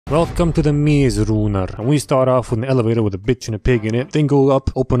Welcome to the maze, Runer. And we start off with an elevator with a bitch and a pig in it. Then go up,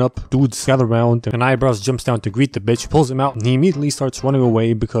 open up, dudes gather around, and Eyebrows jumps down to greet the bitch, pulls him out, and he immediately starts running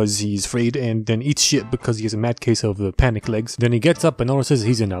away because he's afraid, and then eats shit because he has a mad case of the panic legs. Then he gets up and notices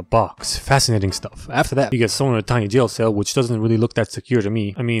he's in a box. Fascinating stuff. After that, he gets thrown in a tiny jail cell, which doesn't really look that secure to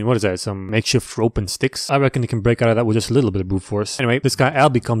me. I mean, what is that, some makeshift rope and sticks? I reckon he can break out of that with just a little bit of brute force. Anyway, this guy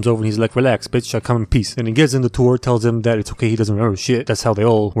Albie comes over and he's like, relax bitch, I come in peace. Then he gives him the tour, tells him that it's okay, he doesn't remember shit. That's how they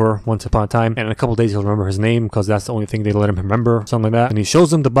all were once upon a time. And in a couple days he'll remember his name because that's the only thing they let him remember, something like that. And he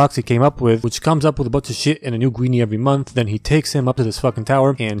shows him the box he came up with, which comes up with a bunch of shit and a new greenie every month. Then he takes him up to this fucking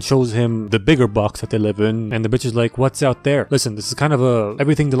tower and shows him the bigger box that they live in. And the bitch is like, what's out there? Listen, this is kind of a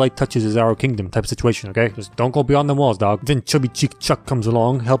everything the light touches is our kingdom type of situation, okay? Just don't go beyond the walls, dog. Then Chubby Cheek Chuck comes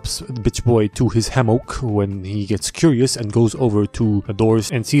along, helps the bitch boy to his hammock when he gets curious and goes over to the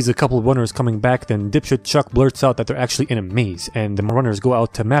doors and sees a couple of runners coming back. Then dipshit Chuck blurts out that they're actually in a maze, and the runners go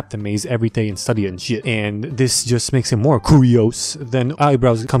out to map the maze every day and study it and shit. And this just makes him more curious. Then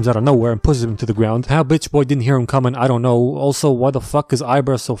Eyebrows comes out of nowhere and pushes him to the ground. How bitch boy didn't hear him coming, I don't know. Also, why the fuck is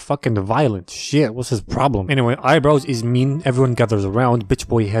Eyebrows so fucking violent? Shit, what's his problem? Anyway, Eyebrows is mean, everyone gathers around, bitch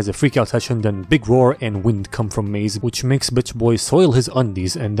boy has a freak out session, then big roar and wind come from maze, which makes bitch boy soil his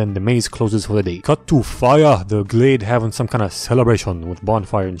undies, and then the maze closes for the day. Cut to fire, the glade having some kind of celebration with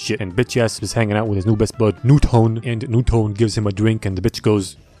bonfire and shit, and bitch ass is hanging out with his new best bud, Newtone, and Newtone gives him a drink and the bitch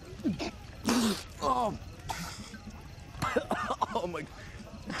goes, oh my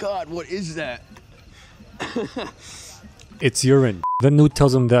god, what is that? it's urine. Then Newt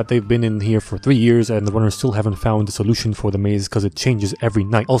tells him that they've been in here for 3 years and the runners still haven't found the solution for the maze because it changes every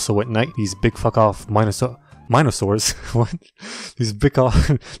night. Also at night, these big fuck off Minosaurs? What? These big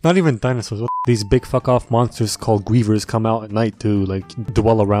off... not even dinosaurs. What? These big fuck off monsters called Grievers come out at night to like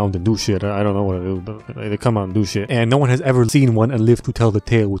dwell around and do shit. I don't know what to do, but they come out and do shit. And no one has ever seen one and lived to tell the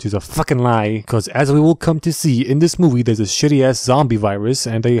tale, which is a fucking lie. Because as we will come to see in this movie, there's a shitty ass zombie virus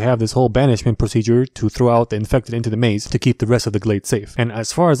and they have this whole banishment procedure to throw out the infected into the maze to keep the rest of the glade safe. And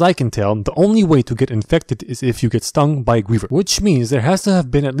as far as I can tell, the only way to get infected is if you get stung by a Griever. Which means there has to have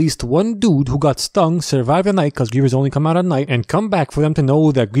been at least one dude who got stung, survived the night because Grievers only come out at night, and come back for them to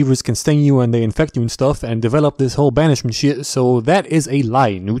know that Grievers can sting you and they infect you and stuff and develop this whole banishment shit. So that is a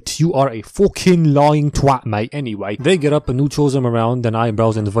lie, Newt. You are a fucking lying twat, mate. Anyway, they get up and Newt shows him around, and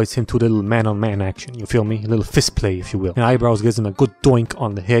Eyebrows invites him to a little man-on-man action, you feel me? A little fist play, if you will. And Eyebrows gives him a good doink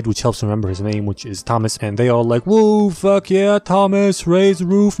on the head, which helps him remember his name, which is Thomas. And they all like, whoa, fuck yeah, Thomas, raise the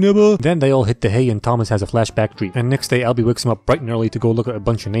roof, nibble. Then they all hit the hay and Thomas has a flashback dream. And next day, Albie wakes him up bright and early to go look at a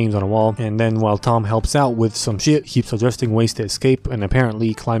bunch of names on a wall. And then while Tom helps out with some shit, he keeps suggesting ways to escape, and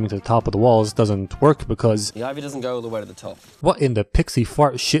apparently climbing to the top of the walls doesn't work because the ivy doesn't go all the way to the top. What in the pixie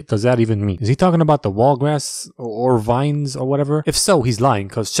fart shit does that even mean? Is he talking about the wall grass or vines or whatever? If so, he's lying,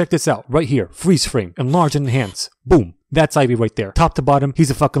 because check this out right here. Freeze frame, enlarge and enhance. Boom. That's Ivy right there. Top to bottom,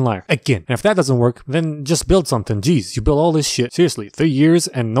 he's a fucking liar. Again. And if that doesn't work, then just build something. Jeez, you build all this shit. Seriously, 3 years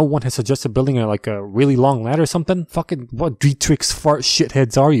and no one has suggested building a really long ladder or something? Fucking what Dietrich's fart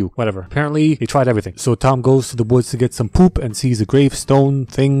shitheads are you? Whatever. Apparently, they tried everything. So Tom goes to the woods to get some poop and sees a gravestone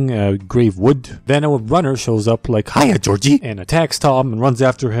thing, grave wood. Then a runner shows up like, hiya Georgie, and attacks Tom and runs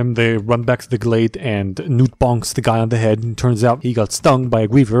after him. They run back to the glade and Newt bonks the guy on the head, and turns out he got stung by a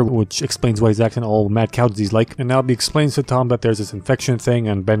griever, which explains why he's acting all mad cow disease like. And now he explains to Tom that there's this infection thing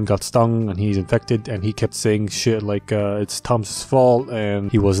and Ben got stung and he's infected, and he kept saying shit like it's Tom's fault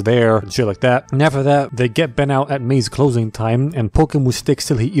and he was there and shit like that. And after that, they get Ben out at maze closing time and poke him with sticks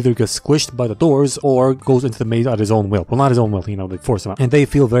till he either gets squished by the doors or goes into the maze at his own will. Well, not his own will, you know, they force him out. And they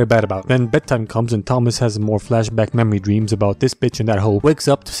feel very bad about it. Then bedtime comes and Thomas has more flashback memory dreams about this bitch and that hoe. Wakes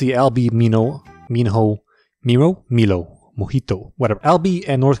up to see Albie, Milo, Mojito, whatever. Albie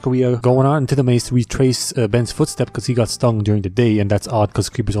and North Korea going on into the maze to retrace Ben's footstep because he got stung during the day, and that's odd because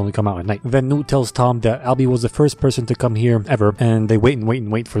creepers only come out at night. Then Newt tells Tom that Albie was the first person to come here ever, and they wait and wait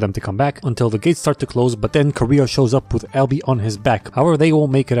and wait for them to come back until the gates start to close, but then Korea shows up with Albie on his back. However, they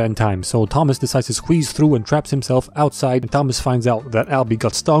won't make it in time, so Thomas decides to squeeze through and traps himself outside, and Thomas finds out that Albie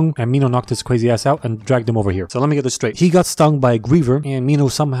got stung, and Mino knocked his crazy ass out and dragged him over here. So let me get this straight. He got stung by a griever, and Mino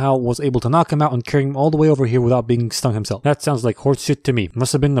somehow was able to knock him out and carry him all the way over here without being stung himself. That sounds like horse shit to me.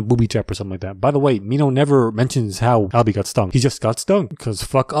 Must have been a booby trap or something like that. By the way, Mino never mentions how Albie got stung. He just got stung. Because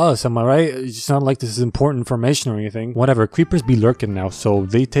fuck us, am I right? It's not like this is important information or anything. Whatever, creepers be lurking now, so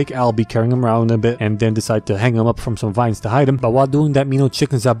they take Albie, carrying him around a bit, and then decide to hang him up from some vines to hide him. But while doing that, Mino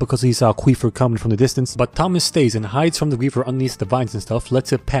chickens out because he saw a queefer coming from the distance. But Thomas stays and hides from the griever underneath the vines and stuff,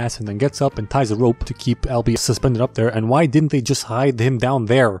 lets it pass, and then gets up and ties a rope to keep Albie suspended up there. And why didn't they just hide him down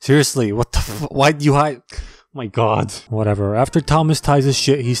there? Seriously, what the why'd you hide? My god. Whatever. After Thomas ties his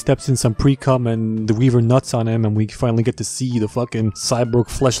shit, he steps in some pre-cum and the Weaver nuts on him and we finally get to see the fucking cyborg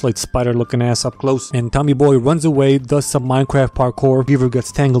fleshlight spider looking ass up close. And Tommy Boy runs away, does some Minecraft parkour. Weaver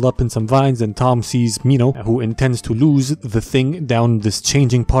gets tangled up in some vines and Tom sees Mino, who intends to lose the thing down this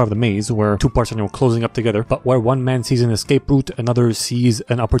changing part of the maze where two parts are closing up together. But where one man sees an escape route, another sees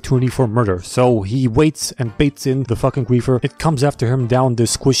an opportunity for murder. So he waits and baits in the fucking Weaver. It comes after him down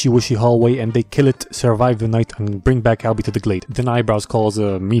this squishy wishy hallway and they kill it, survive the night, and bring back Albie to the glade. Then Eyebrows calls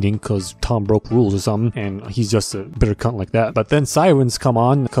a meeting because Tom broke rules or something, and he's just a bitter cunt like that. But then sirens come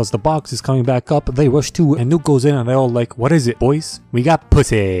on because the box is coming back up. They rush to and Nuke goes in and they're all like, what is it, boys? We got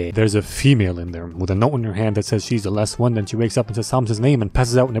pussy. There's a female in there with a note in her hand that says she's the last one. Then she wakes up and says Tom's name and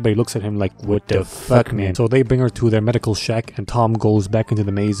passes out and everybody looks at him like, what the fuck, man? So they bring her to their medical shack and Tom goes back into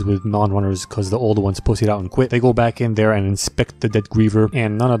the maze with non-runners because the older ones pussied out and quit. They go back in there and inspect the dead Griever,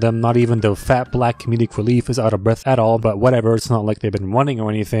 and none of them, not even the fat black comedic relief, is out of breath at all. But whatever, it's not like they've been running or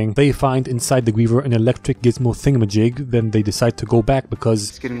anything. They find inside the Griever an electric gizmo thingamajig. Then they decide to go back because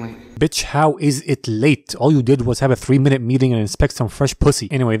it's getting late. Bitch, how is it late? All you did was have a 3-minute meeting and inspect some fresh pussy.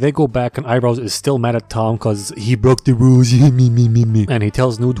 Anyway, they go back and Eyebrows is still mad at Tom because he broke the rules. And he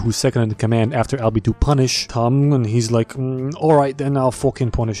tells Nude, who's second in command after Albie, to punish Tom, and he's like, alright then, I'll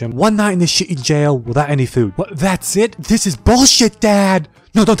fucking punish him. One night in the shitty jail without any food. What, that's it? This is bullshit, Dad!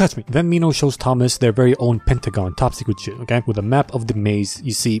 No, don't touch me. Then Mino shows Thomas their very own pentagon, top secret shit, okay? With a map of the maze.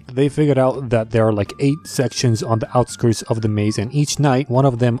 You see, they figured out that there are like 8 sections on the outskirts of the maze, and each night one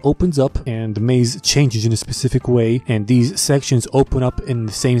of them opens up and the maze changes in a specific way, and these sections open up in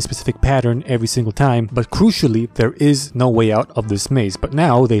the same specific pattern every single time. But crucially, there is no way out of this maze. But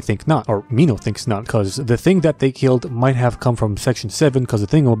now they think not, or Mino thinks not, because the thing that they killed might have come from section 7, because the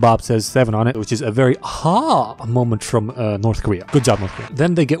thingamabob says 7 on it, which is a very aha moment from North Korea. Good job, North Korea.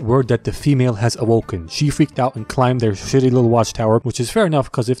 Then they get word that the female has awoken. She freaked out and climbed their shitty little watchtower, which is fair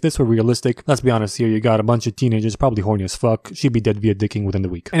enough because if this were realistic, let's be honest here, you got a bunch of teenagers probably horny as fuck. She'd be dead via dicking within the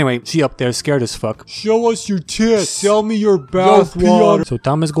week. Anyway, she up there scared as fuck. Show us your tits. Sell me your bathwater. So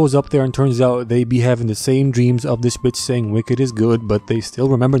Thomas goes up there and turns out they be having the same dreams of this bitch saying Wicked is good, but they still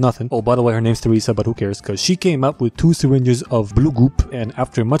remember nothing. Oh, by the way, her name's Teresa, but who cares? Because she came up with 2 syringes of blue goop, and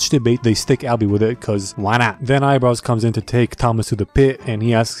after much debate, they stick Albie with it because why not? Then Eyebrows comes in to take Thomas to the pit, and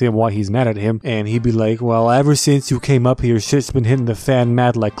he asks him why he's mad at him, and he'd be like, well, ever since you came up here, shit's been hitting the fan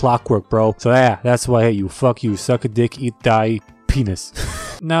mad like clockwork, bro. So yeah, that's why I hate you. Fuck you. Suck a dick, eat, die, penis.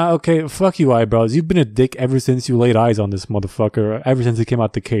 Nah, okay, fuck you, Eyebrows. You've been a dick ever since you laid eyes on this motherfucker, ever since he came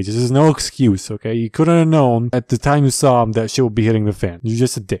out the cage. This is no excuse, okay? You couldn't have known at the time you saw him that shit would be hitting the fan. You're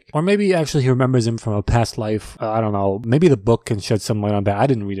just a dick. Or maybe actually he remembers him from a past life. I don't know. Maybe the book can shed some light on that. I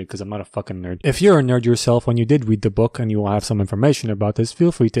didn't read it because I'm not a fucking nerd. If you're a nerd yourself when you did read the book and you will have some information about this,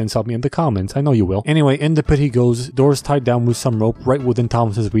 feel free to insult me in the comments. I know you will. Anyway, in the pit he goes, doors tied down with some rope right within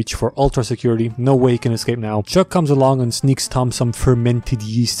Thomas's reach for ultra security. No way he can escape now. Chuck comes along and sneaks Tom some fermented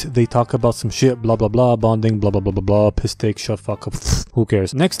yeast. They talk about some shit, blah blah blah, bonding, blah blah blah blah blah, piss take, shut fuck up, who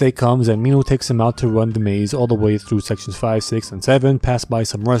cares. Next day comes and Mino takes him out to run the maze all the way through sections 5, 6, and 7, pass by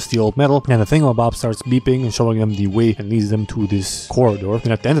some rusty old metal, and the thingamabob starts beeping and showing them the way and leads them to this corridor.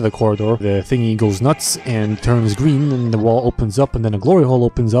 Then at the end of the corridor, the thingy goes nuts and turns green, and the wall opens up, and then a glory hole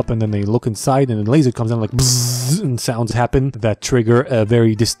opens up, and then they look inside, and the laser comes in like bzzz, and sounds happen that trigger a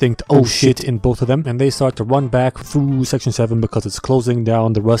very distinct oh shit in both of them, and they start to run back through section 7 because it's closing down.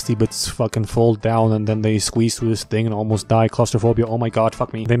 The rusty bits fucking fall down, and then they squeeze through this thing and almost die. Claustrophobia, oh my god,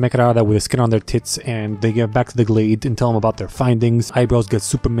 fuck me. They make it out of that with a skin on their tits, and they get back to the glade and tell them about their findings. Eyebrows get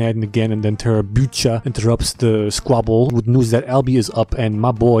super mad again, and then Terabucha interrupts the squabble with news that Albie is up, and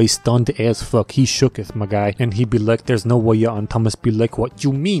my boy stunned as fuck. He shooketh, my guy, and he'd be like, there's no way out, and Thomas be like, what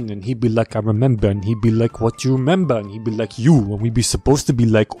you mean? And he'd be like, I remember, and he'd be like, what you remember? And he'd be like, you, and we'd be supposed to be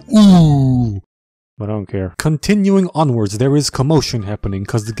like, ooh. But I don't care. Continuing onwards, there is commotion happening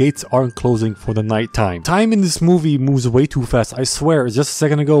because the gates aren't closing for the night time. Time in this movie moves way too fast. I swear, just a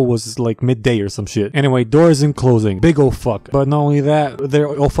second ago was like midday or some shit. Anyway, doors isn't closing. Big ol' fuck. But not only that, their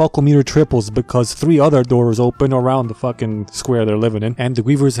Ofalco meter triples because 3 other doors open around the fucking square they're living in, and the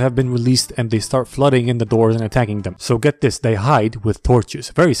Grievers have been released and they start flooding in the doors and attacking them. So get this, they hide with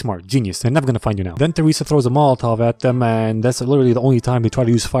torches. Very smart, genius. They're never gonna find you now. Then Teresa throws a Molotov at them, and that's literally the only time they try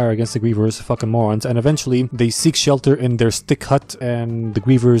to use fire against the Grievers. Fucking morons. and eventually they seek shelter in their stick hut, and the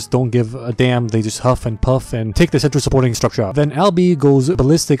grievers don't give a damn. They just huff and puff and take the central supporting structure out. Then Albie goes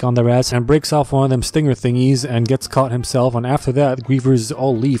ballistic on their ass and breaks off one of them stinger thingies and gets caught himself, and after that the grievers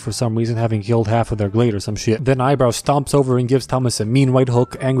all leave for some reason, having killed half of their glade or some shit. Then Eyebrows stomps over and gives Thomas a mean right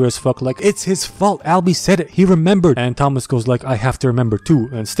hook, angry as fuck, like, it's his fault, Albie said it, he remembered. And Thomas goes like, I have to remember too,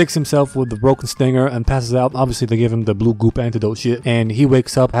 and sticks himself with the broken stinger and passes out. Obviously they give him the blue goop antidote shit, and he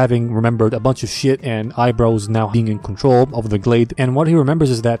wakes up having remembered a bunch of shit, and Eyebrows now being in control of the glade. And what he remembers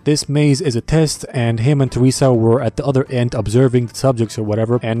is that this maze is a test, and him and Teresa were at the other end observing the subjects or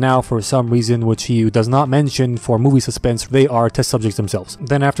whatever, and now for some reason which he does not mention for movie suspense, they are test subjects themselves.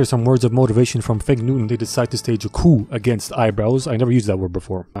 Then after some words of motivation from Fig Newton, they decide to stage a coup against Eyebrows. I never used that word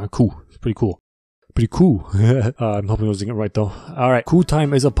before. Coup. It's pretty cool. Pretty cool. I'm hoping I was doing it right though. Alright, coup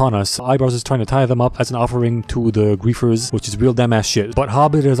time is upon us. Eyebrows is trying to tie them up as an offering to the griefers, which is real damn ass shit. But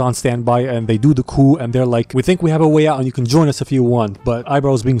Hobbit is on standby and they do the coup and they're like, we think we have a way out and you can join us if you want. But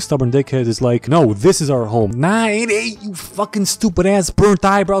Eyebrows, being stubborn dickhead, is like, no, this is our home. Nah, it ain't, you fucking stupid ass burnt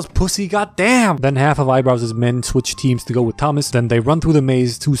eyebrows pussy, goddamn. Then half of Eyebrows' men switch teams to go with Thomas. Then they run through the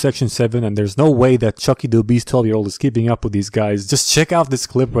maze to section 7, and there's no way that Chucky the Beast 12-year-old is keeping up with these guys. Just check out this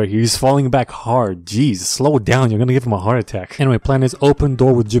clip right here. He's falling back hard. Jeez, slow down, you're gonna give him a heart attack. Anyway, plan is open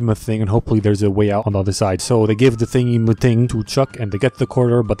door with Jim a thing, and hopefully there's a way out on the other side. So they give the thingy thing to Chuck and they get to the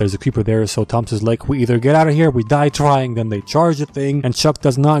corridor, but there's a creeper there, so Thomas is like, we either get out of here, we die trying. Then they charge the thing, and Chuck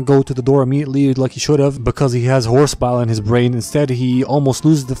does not go to the door immediately like he should have because he has horse bile in his brain. Instead, he almost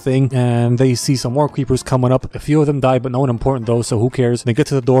loses the thing, and they see some more creepers coming up. A few of them die, but no one important though, so who cares. They get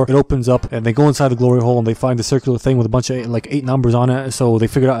to the door, it opens up, and they go inside the glory hole, and they find the circular thing with a bunch of like 8 numbers on it, so they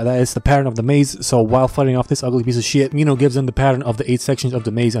figured out that it's the pattern of the maze. So while fighting off this ugly piece of shit, Mino gives them the pattern of the 8 sections of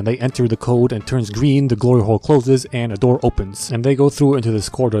the maze, and they enter the code and turns green, the glory hole closes, and a door opens. And they go through into this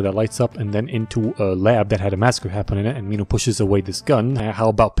corridor that lights up, and then into a lab that had a massacre happen in it, and Mino pushes away this gun. How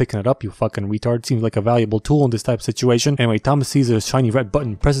about picking it up, you fucking retard? Seems like a valuable tool in this type of situation. Anyway, Thomas sees a shiny red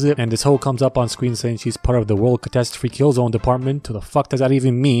button, presses it, and this hoe comes up on screen saying she's part of the World Catastrophe Kill Zone Department. What the fuck does that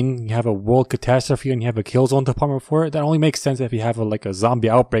even mean? You have a World Catastrophe and you have a Kill Zone Department for it? That only makes sense if you have like a zombie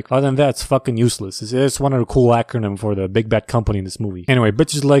outbreak. Other than that, it's fucking useless. It's one of the cool acronym for the big bad company in this movie. Anyway,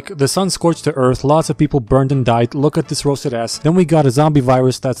 bitch is like, the sun scorched the earth, lots of people burned and died, look at this roasted ass. Then we got a zombie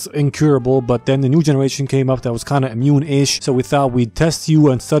virus that's incurable, but then the new generation came up that was kind of immune-ish, so we thought we'd test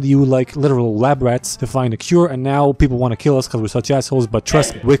you and study you like literal lab rats to find a cure, and now people want to kill us because we're such assholes, but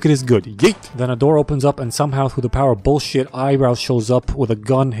trust me, wicked is good. Yeet! Then a door opens up, and somehow through the power of bullshit, Eyebrows shows up with a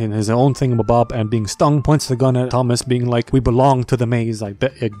gun in his own thingamabob, and being stung, points the gun at Thomas, being like, we belong to the maze. I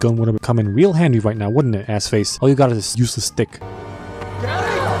bet a gun would have come in real handy right now, wouldn't it, ass face? All you got is this useless stick.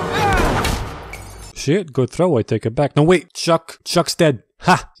 Shit, good throw, I take it back. No wait, Chuck's dead.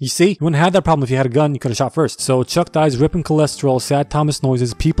 Ha! You see? You wouldn't have that problem if you had a gun, you could have shot first. So Chuck dies ripping cholesterol, sad Thomas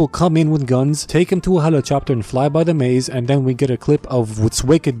noises, people come in with guns, take him to a helicopter and fly by the maze, and then we get a clip of what's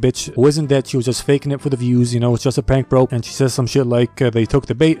wicked bitch who isn't dead, she was just faking it for the views, you know, it's just a prank bro, and she says some shit like, they took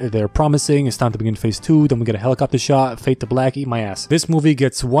the bait, they're promising, it's time to begin phase 2, then we get a helicopter shot, fade to black, eat my ass. This movie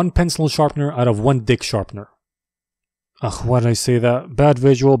gets 1 pencil sharpener out of 1 dick sharpener. Ugh, why did I say that? Bad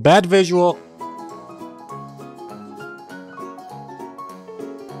visual, bad visual!